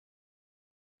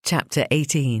Chapter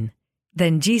 18.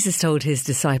 Then Jesus told his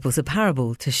disciples a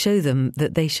parable to show them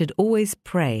that they should always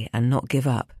pray and not give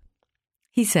up.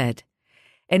 He said,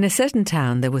 "In a certain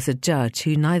town there was a judge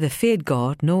who neither feared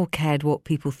God nor cared what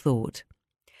people thought.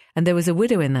 And there was a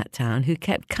widow in that town who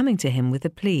kept coming to him with a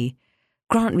plea,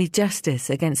 'Grant me justice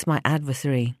against my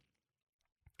adversary.'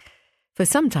 For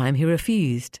some time he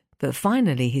refused, but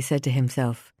finally he said to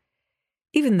himself,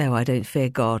 'Even though I don't fear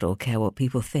God or care what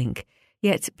people think,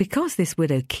 yet because this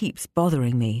widow keeps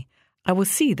bothering me, I will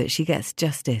see that she gets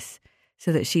justice,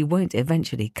 so that she won't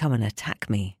eventually come and attack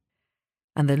me.'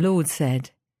 And the Lord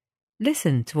said,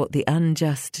 'Listen to what the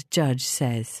unjust judge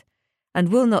says. And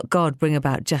will not God bring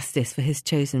about justice for his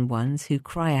chosen ones who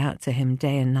cry out to him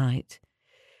day and night?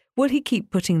 Will he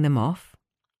keep putting them off?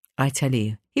 I tell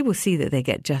you, he will see that they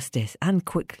get justice, and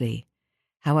quickly.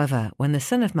 However, when the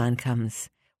Son of Man comes,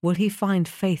 will he find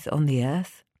faith on the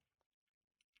earth?"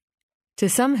 To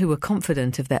some who were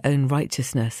confident of their own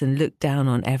righteousness and looked down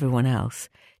on everyone else,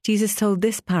 Jesus told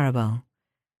this parable.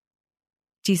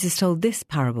 Two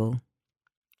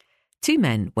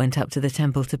men went up to the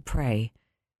temple to pray,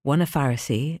 one a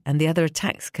Pharisee and the other a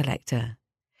tax collector.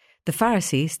 The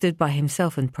Pharisee stood by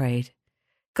himself and prayed,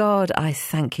 "God, I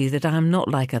thank you that I am not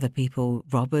like other people,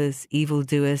 robbers,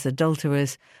 evildoers,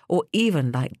 adulterers, or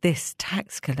even like this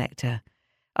tax collector.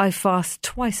 I fast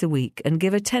twice a week and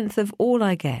give 1/10 of all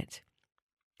I get."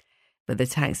 But the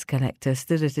tax collector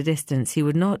stood at a distance. He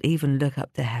would not even look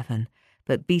up to heaven,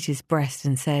 but beat his breast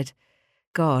and said,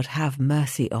 "God, have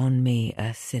mercy on me,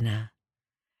 a sinner."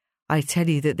 I tell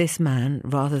you that this man,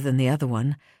 rather than the other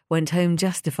one, went home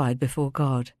justified before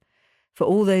God. For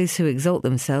all those who exalt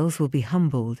themselves will be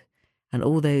humbled, and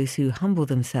all those who humble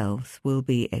themselves will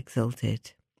be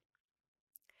exalted.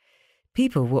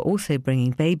 People were also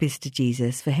bringing babies to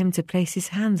Jesus for him to place his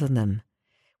hands on them.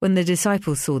 When the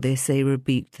disciples saw this, they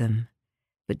rebuked them.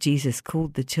 But Jesus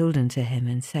called the children to him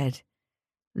and said,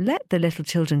 "Let the little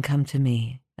children come to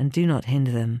me, and do not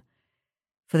hinder them.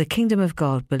 For the kingdom of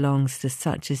God belongs to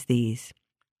such as these.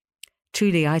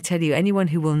 Truly, I tell you, anyone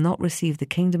who will not receive the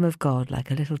kingdom of God like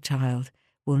a little child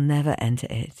will never enter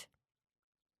it."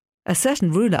 A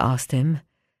certain ruler asked him,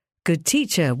 "Good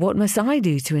teacher, what must I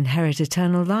do to inherit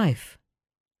eternal life?"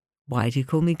 "Why do you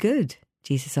call me good?"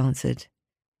 Jesus answered.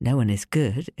 "No one is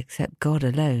good except God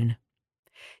alone.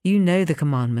 You know the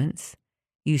commandments.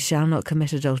 You shall not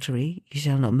commit adultery, you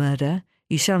shall not murder,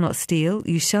 you shall not steal,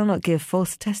 you shall not give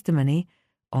false testimony,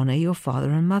 honour your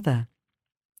father and mother."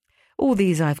 "All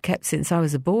these I have kept since I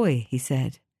was a boy," he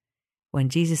said. When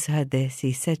Jesus heard this,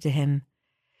 he said to him,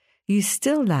 "You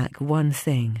still lack one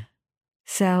thing.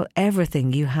 Sell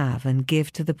everything you have and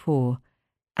give to the poor,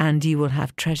 and you will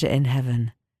have treasure in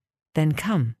heaven. Then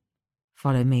come,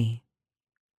 follow me."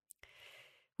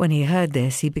 When he heard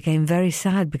this, he became very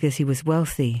sad because he was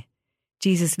wealthy.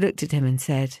 Jesus looked at him and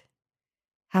said,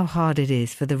 "How hard it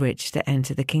is for the rich to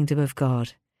enter the kingdom of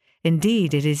God.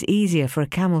 Indeed, it is easier for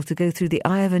a camel to go through the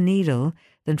eye of a needle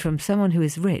than from someone who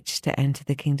is rich to enter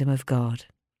the kingdom of God."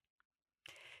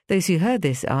 Those who heard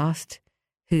this asked,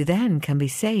 "Who then can be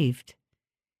saved?"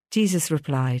 Jesus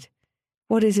replied,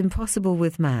 "What is impossible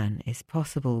with man is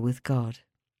possible with God."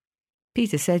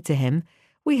 Peter said to him,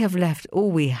 "We have left all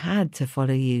we had to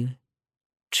follow you."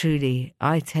 "Truly,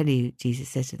 I tell you," Jesus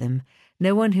said to them,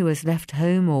 "no one who has left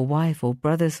home or wife or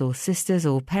brothers or sisters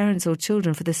or parents or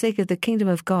children for the sake of the kingdom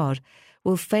of God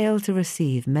will fail to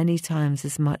receive many times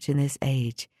as much in this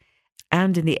age,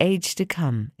 and in the age to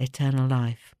come eternal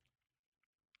life."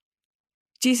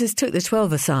 Jesus took the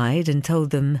 12 aside and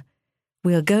told them,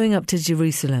 "We are going up to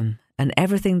Jerusalem, and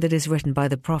everything that is written by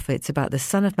the prophets about the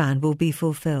Son of Man will be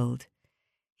fulfilled.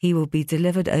 He will be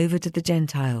delivered over to the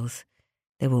Gentiles.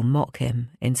 They will mock him,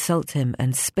 insult him,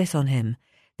 and spit on him.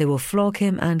 They will flog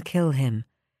him and kill him.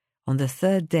 On the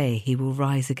 3rd day he will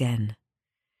rise again."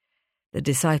 The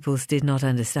disciples did not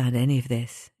understand any of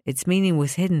this. Its meaning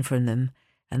was hidden from them,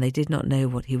 and they did not know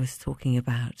what he was talking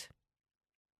about.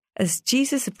 As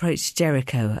Jesus approached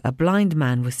Jericho, a blind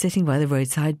man was sitting by the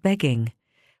roadside begging.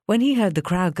 When he heard the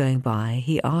crowd going by,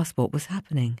 he asked what was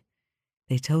happening.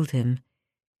 They told him,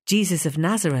 "Jesus of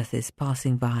Nazareth is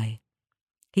passing by."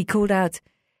 He called out,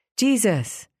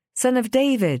 "Jesus, Son of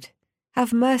David,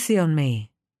 have mercy on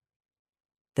me."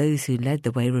 Those who led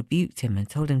the way rebuked him and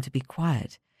told him to be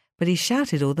quiet, but he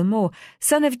shouted all the more,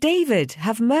 "Son of David,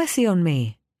 have mercy on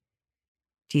me."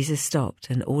 Jesus stopped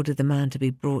and ordered the man to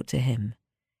be brought to him.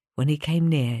 When he came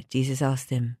near, Jesus asked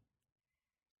him,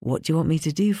 "What do you want me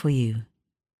to do for you?"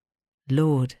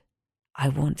 "Lord, I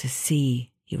want to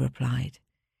see," he replied.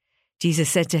 Jesus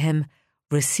said to him,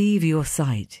 "Receive your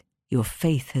sight. Your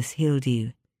faith has healed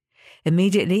you."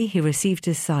 Immediately he received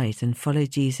his sight and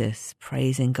followed Jesus,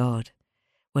 praising God.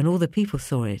 When all the people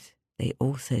saw it, they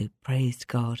also praised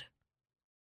God.